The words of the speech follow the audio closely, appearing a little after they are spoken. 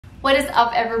What is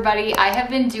up, everybody? I have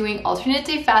been doing alternate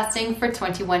day fasting for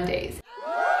 21 days.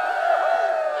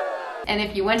 And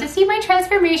if you want to see my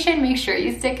transformation, make sure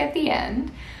you stick at the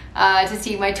end to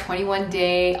see my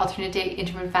 21-day alternate day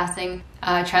intermittent fasting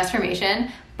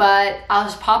transformation. But I'll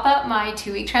just pop up my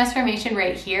 2-week transformation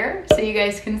right here so you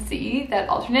guys can see that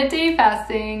alternate day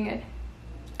fasting,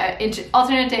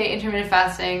 alternate day intermittent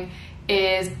fasting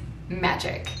is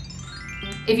magic.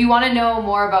 If you want to know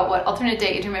more about what alternate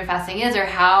day intermittent fasting is or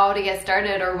how to get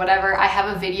started or whatever, I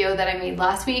have a video that I made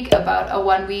last week about a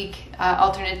 1-week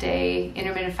alternate day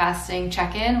intermittent fasting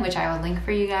check-in, which I will link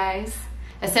for you guys.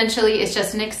 Essentially, it's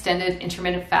just an extended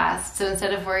intermittent fast. So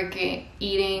instead of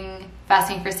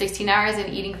fasting for 16 hours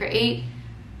and eating for 8,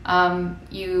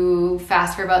 you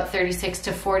fast for about 36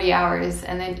 to 40 hours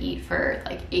and then eat for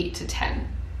like 8 to 10.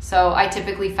 So I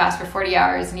typically fast for 40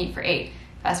 hours and eat for 8.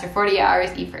 Fast for 40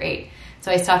 hours, eat for 8.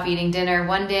 So I stop eating dinner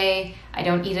one day, I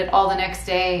don't eat it all the next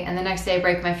day, and the next day I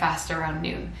break my fast around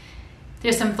noon.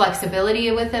 There's some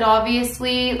flexibility with it,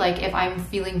 obviously. Like if I'm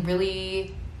feeling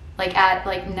really, like at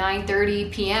like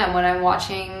 9:30 p.m. when I'm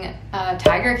watching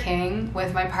Tiger King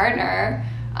with my partner,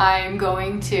 I'm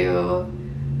going to,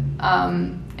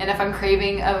 and if I'm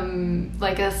craving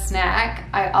like a snack,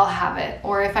 I'll have it.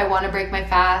 Or if I want to break my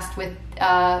fast with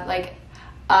like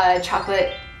a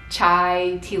chocolate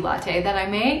chai tea latte that I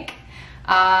make,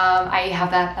 I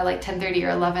have that at like 10:30 or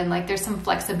 11. Like there's some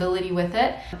flexibility with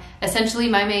it. Essentially,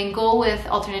 my main goal with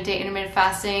alternate day intermittent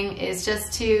fasting is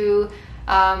just to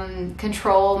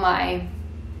control my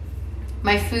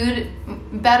food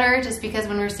better, just because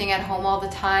when we're staying at home all the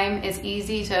time, it's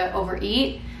easy to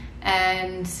overeat.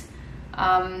 And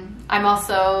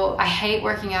I hate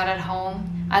working out at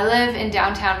home. I live in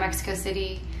downtown Mexico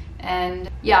City, and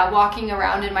yeah, walking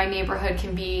around in my neighborhood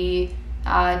can be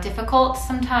difficult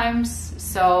sometimes.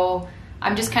 So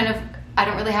I'm just I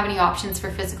don't really have any options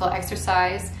for physical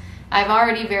exercise. I'm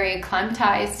already very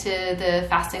acclimatized to the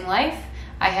fasting life.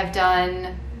 I have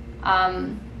done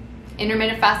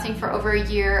intermittent fasting for over a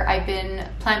year. I've been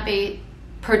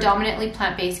predominantly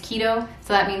plant-based keto.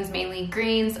 So that means mainly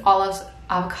greens, olives,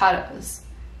 avocados,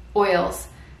 oils,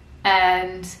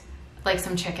 and like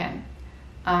some chicken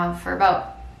for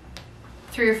about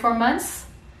 3 or 4 months.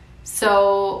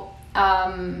 So,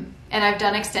 and I've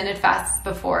done extended fasts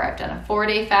before. I've done a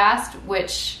 4-day fast,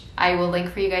 which I will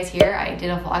link for you guys here. I did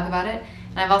a vlog about it.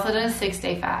 And I've also done a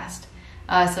 6-day fast.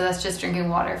 So that's just drinking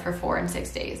water for 4 and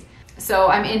 6 days. So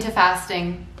I'm into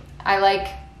fasting. I like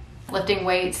lifting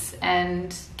weights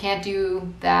and can't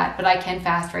do that, but I can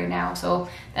fast right now. So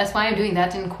that's why I'm doing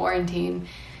that in quarantine.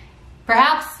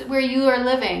 Perhaps where you are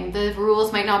living, the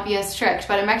rules might not be as strict,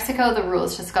 but in Mexico, the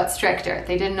rules just got stricter.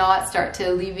 They did not start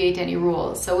to alleviate any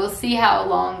rules. So we'll see how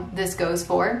long this goes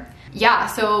for. Yeah,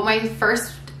 so my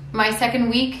first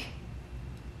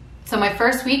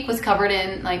week was covered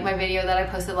in like my video that I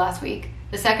posted last week.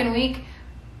 The second week,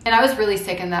 and I was really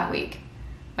sick in that week.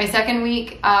 My second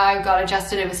week, I got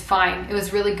adjusted. It was fine. It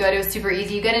was really good. It was super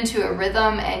easy. You get into a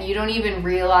rhythm and you don't even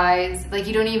realize, like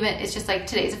it's just like,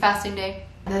 today's a fasting day.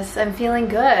 I'm feeling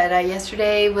good.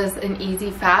 Yesterday was an easy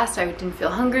fast. I didn't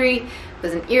feel hungry,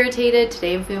 wasn't irritated.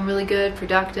 Today I'm feeling really good,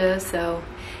 productive. So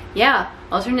yeah,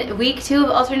 week 2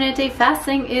 of alternate day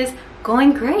fasting is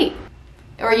going great.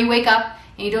 Or you wake up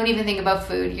and you don't even think about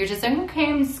food. You're just like, okay,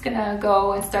 I'm just gonna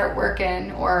go and start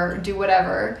working or do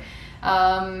whatever.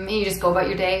 And you just go about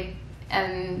your day.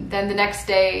 And then the next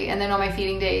day, and then on my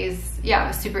feeding days, yeah, it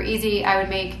was super easy. I would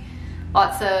make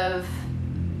lots of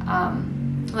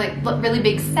like really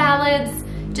big salads,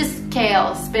 just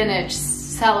kale, spinach,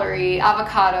 celery,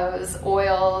 avocados,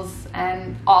 oils,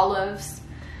 and olives,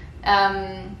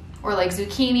 or like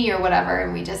zucchini or whatever.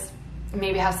 And we just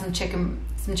maybe have some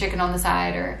chicken on the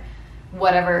side or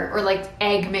whatever, or like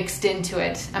egg mixed into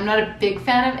it. I'm not a big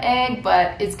fan of egg,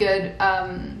 but it's good.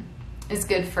 It's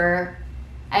good for,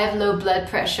 I have low blood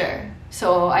pressure,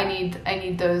 so I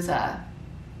need those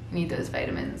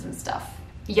vitamins and stuff.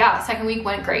 Yeah, second week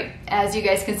went great. As you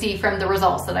guys can see from the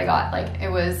results that I got, like it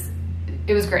was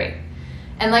great.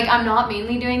 And like, I'm not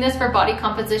mainly doing this for body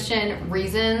composition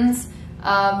reasons,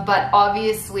 but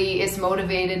obviously it's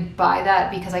motivated by that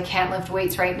because I can't lift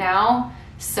weights right now.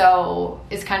 So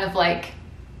it's kind of like,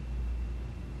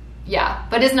 yeah,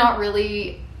 but it's not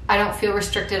really, I don't feel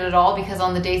restricted at all because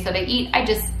on the days that I eat, I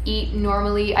just eat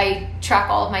normally. I track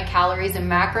all of my calories and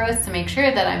macros to make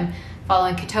sure that I'm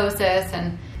following ketosis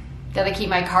and that I keep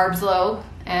my carbs low.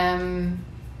 And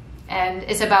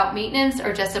it's about maintenance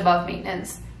or just above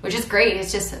maintenance, which is great.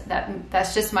 It's just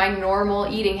that's just my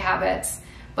normal eating habits.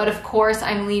 But of course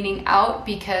I'm leaning out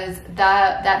because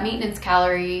that maintenance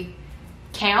calorie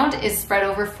count is spread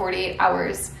over 48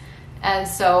 hours. And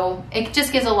so it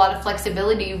just gives a lot of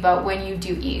flexibility about when you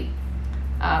do eat,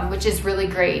 which is really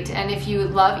great. And if you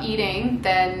love eating,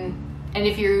 then, and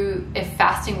if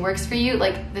fasting works for you,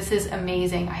 like, this is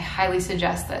amazing. I highly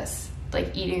suggest this,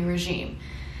 like, eating regime.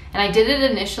 And I did it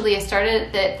initially. I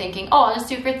started it thinking, oh, I'll just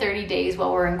do it for 30 days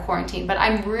while we're in quarantine, but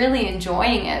I'm really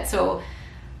enjoying it. So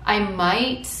I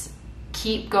might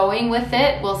keep going with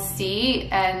it. We'll see.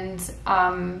 And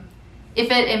if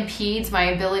it impedes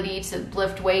my ability to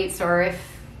lift weights, or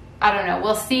if, I don't know,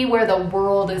 we'll see where the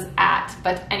world is at.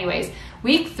 But anyways,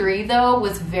 week 3 though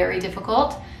was very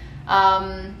difficult.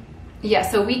 Yeah,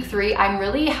 so week 3, I'm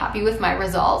really happy with my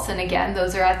results. And again,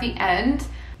 those are at the end.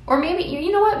 Or maybe,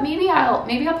 you know what, maybe I'll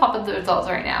pop up the results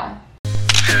right now.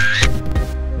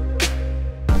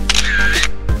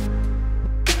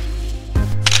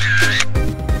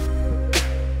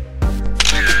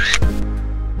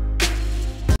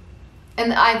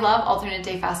 And I love alternate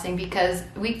day fasting because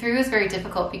week 3 was very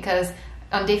difficult because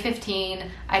on day 15,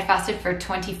 I fasted for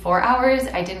 24 hours.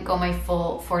 I didn't go my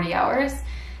full 40 hours.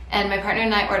 And my partner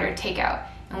and I ordered takeout.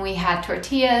 And we had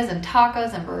tortillas and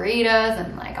tacos and burritos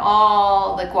and like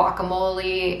all the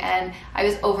guacamole. And I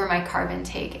was over my carb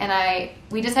intake. And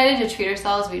we decided to treat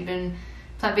ourselves. We'd been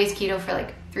plant-based keto for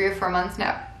like 3 or 4 months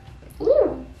now.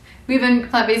 Ooh. We've been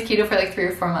plant-based keto for like 3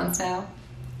 or 4 months now.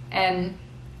 And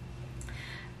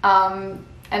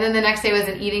then the next day was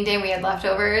an eating day and we had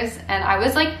leftovers. And I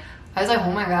was like,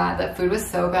 oh my God, that food was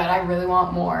so good. I really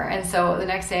want more. And so the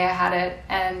next day I had it,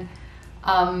 and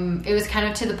it was kind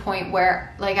of to the point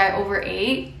where like I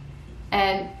overate,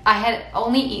 and I had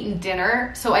only eaten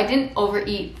dinner. So I didn't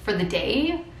overeat for the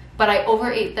day, but I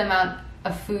overate the amount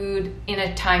of food in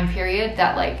a time period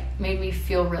that like made me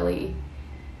feel really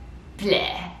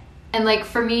bleh. And like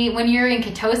for me, when you're in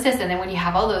ketosis and then when you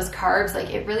have all those carbs,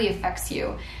 like it really affects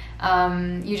you.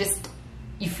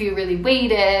 You feel really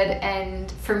weighted.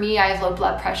 And for me, I have low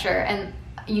blood pressure, and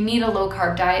you need a low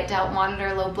carb diet to help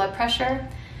monitor low blood pressure.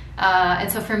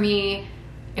 And so for me,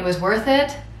 it was worth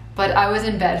it, but I was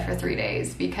in bed for 3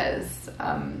 days because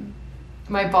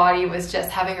my body was just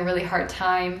having a really hard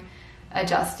time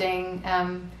adjusting.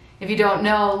 If you don't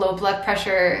know, low blood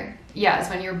pressure, yeah, it's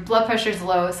when your blood pressure is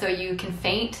low, so you can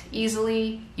faint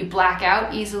easily, you black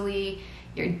out easily,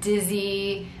 you're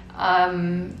dizzy,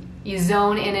 you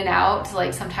zone in and out.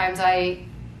 Like sometimes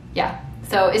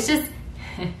so it's just,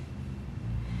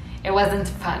 it wasn't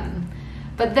fun.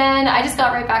 But then I just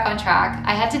got right back on track.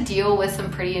 I had to deal with some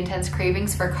pretty intense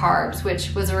cravings for carbs,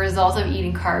 which was a result of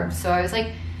eating carbs. So I was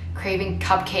like craving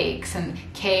cupcakes and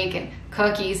cake and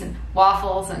cookies and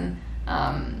waffles and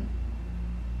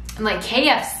like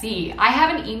KFC. I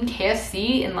haven't eaten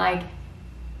KFC in like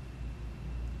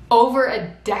over a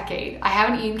decade. I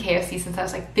haven't eaten KFC since I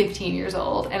was like 15 years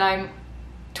old, and I'm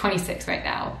 26 right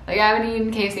now. Like I haven't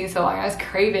eaten KFC in so long. I was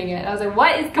craving it. I was like,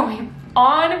 what is going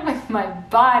on with my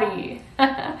body?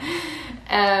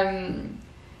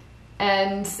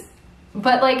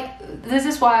 But like, this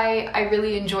is why I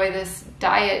really enjoy this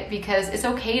diet, because it's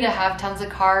okay to have tons of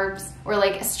carbs or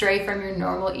like stray from your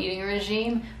normal eating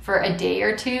regime for a day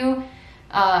or two.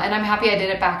 And I'm happy I did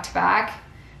it back to back,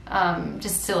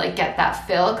 just to like get that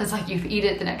fill. Cause like you eat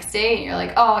it the next day and you're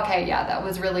like, oh, okay, yeah, that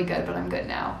was really good, but I'm good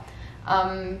now.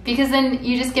 Because then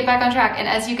you just get back on track. And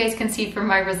as you guys can see from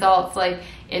my results, like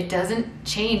it doesn't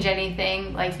change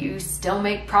anything. Like you still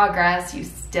make progress, you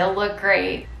still look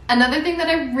great. Another thing that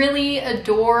I really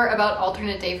adore about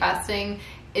alternate day fasting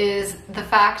is the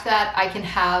fact that I can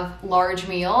have large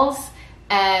meals.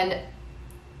 And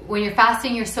when you're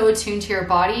fasting, you're so attuned to your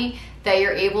body that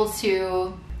you're able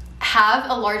to have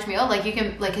a large meal. Like you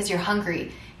can, like, cause you're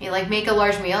hungry. You like make a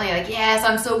large meal and you're like, yes,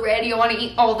 I'm so ready. I want to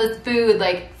eat all this food.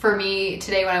 Like for me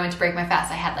today, when I went to break my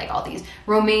fast, I had like all these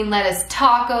romaine lettuce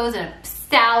tacos and a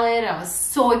salad. And I was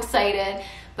so excited.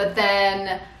 But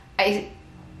then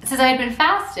since I had been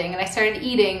fasting and I started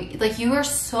eating, like you are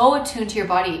so attuned to your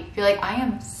body. You're like, I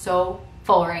am so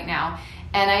full right now.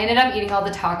 And I ended up eating all the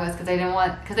tacos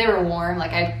because they were warm.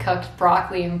 Like I'd cooked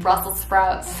broccoli and Brussels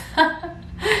sprouts.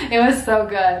 It was so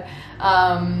good.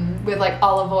 With like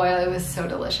olive oil, it was so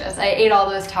delicious. I ate all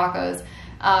those tacos.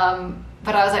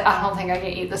 But I was like, I don't think I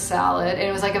can eat the salad. And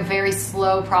it was like a very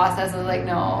slow process. I was like,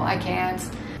 no, I can't.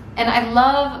 And I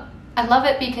love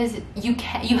it because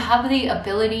you have the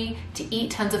ability to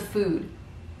eat tons of food.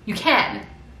 You can.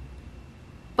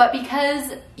 But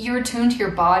because you're attuned to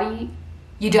your body,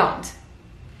 you don't.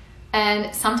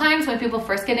 And sometimes when people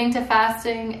first get into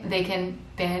fasting, they can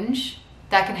binge.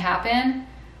 That can happen.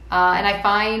 And I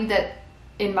find that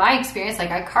in my experience,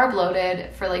 like I carb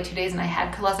loaded for like 2 days and I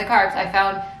had lots of carbs. I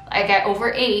found like I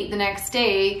overate the next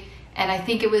day, and I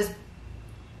think it was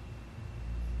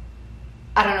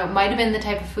I don't know, it might have been the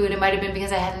type of food, it might have been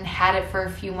because I hadn't had it for a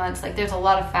few months. Like there's a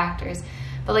lot of factors.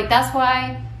 But like that's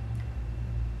why,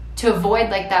 to avoid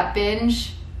like that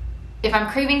binge, if I'm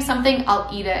craving something, I'll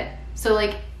eat it. So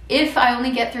like if I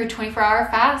only get through a 24-hour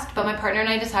fast, but my partner and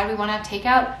I decide we want to have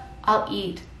takeout, I'll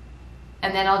eat.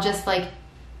 And then I'll just like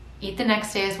eat the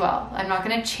next day as well. I'm not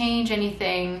going to change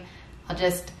anything.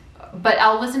 But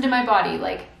I'll listen to my body.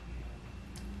 Like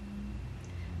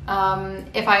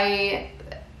if I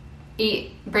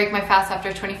break my fast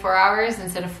after 24 hours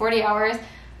instead of 40 hours,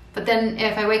 but then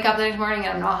if I wake up the next morning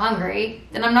and I'm not hungry,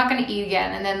 then I'm not going to eat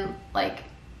again. And then like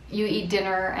you eat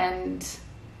dinner, and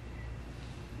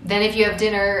then if you have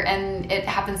dinner and it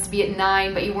happens to be at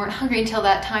 9 but you weren't hungry until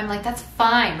that time, like that's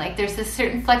fine. Like there's this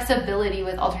certain flexibility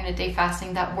with alternate day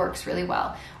fasting that works really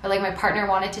well. Or like my partner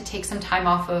wanted to take some time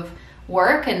off of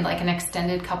work and like an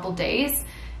extended couple days,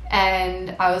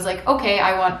 and I was like, okay,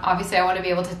 I want to be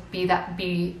able to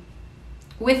be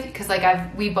with, because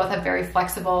like we both have very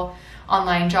flexible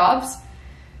online jobs.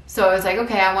 So I was like,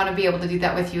 okay, I want to be able to do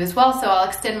that with you as well. So I'll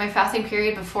extend my fasting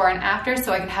period before and after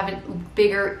so I can have a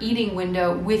bigger eating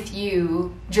window with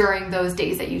you during those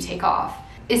days that you take off.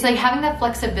 It's like having that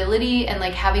flexibility and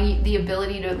like having the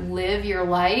ability to live your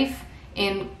life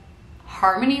in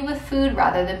harmony with food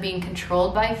rather than being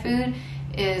controlled by food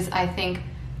is, I think,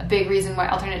 a big reason why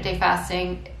alternate day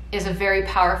fasting is a very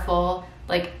powerful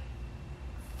like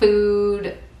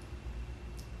food.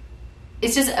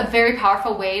 It's just a very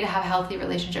powerful way to have a healthy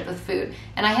relationship with food.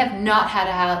 And I have not had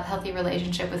a healthy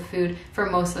relationship with food for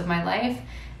most of my life.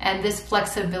 And this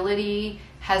flexibility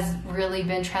has really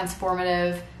been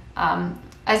transformative,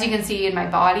 as you can see in my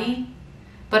body,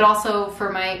 but also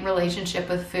for my relationship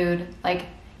with food. Like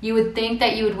you would think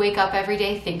that you would wake up every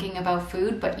day thinking about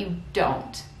food, but you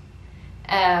don't.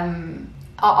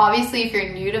 Obviously, if you're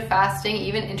new to fasting,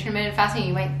 even intermittent fasting,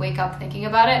 you might wake up thinking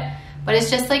about it, but it's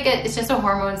just like it's just a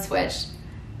hormone switch.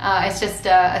 It's just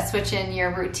a switch in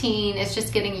your routine. It's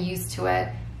just getting used to it,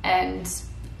 and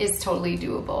it's totally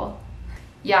doable.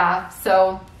 Yeah,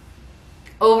 so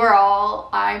overall,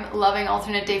 I'm loving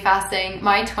alternate day fasting.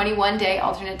 My 21-day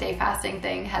alternate day fasting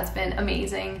thing has been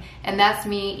amazing, and that's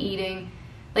me eating,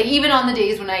 like even on the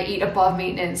days when I eat above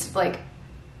maintenance, like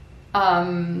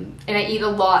and I eat a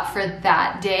lot for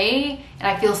that day, and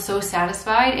I feel so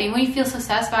satisfied. And when you feel so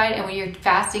satisfied and when you're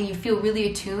fasting, you feel really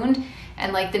attuned,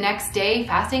 and like the next day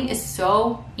fasting is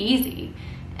so easy.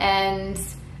 And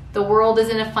the world is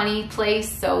in a funny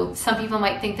place, so some people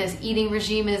might think this eating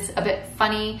regime is a bit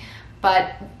funny,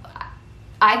 but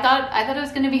I thought it was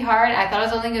going to be hard. I thought I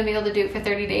was only going to be able to do it for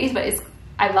 30 days, but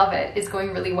I love it. It's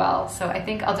going really well, so I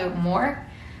think I'll do it more.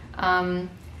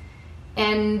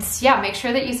 And yeah, make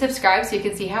sure that you subscribe so you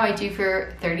can see how I do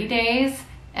for 30 days.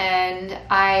 And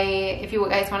if you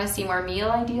guys want to see more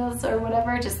meal ideas or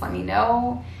whatever, just let me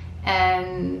know.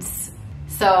 And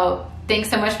so thanks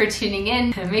so much for tuning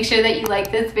in. Make sure that you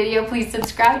like this video. Please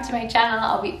subscribe to my channel.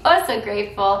 I'll be oh so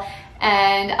grateful.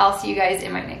 And I'll see you guys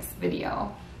in my next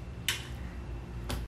video.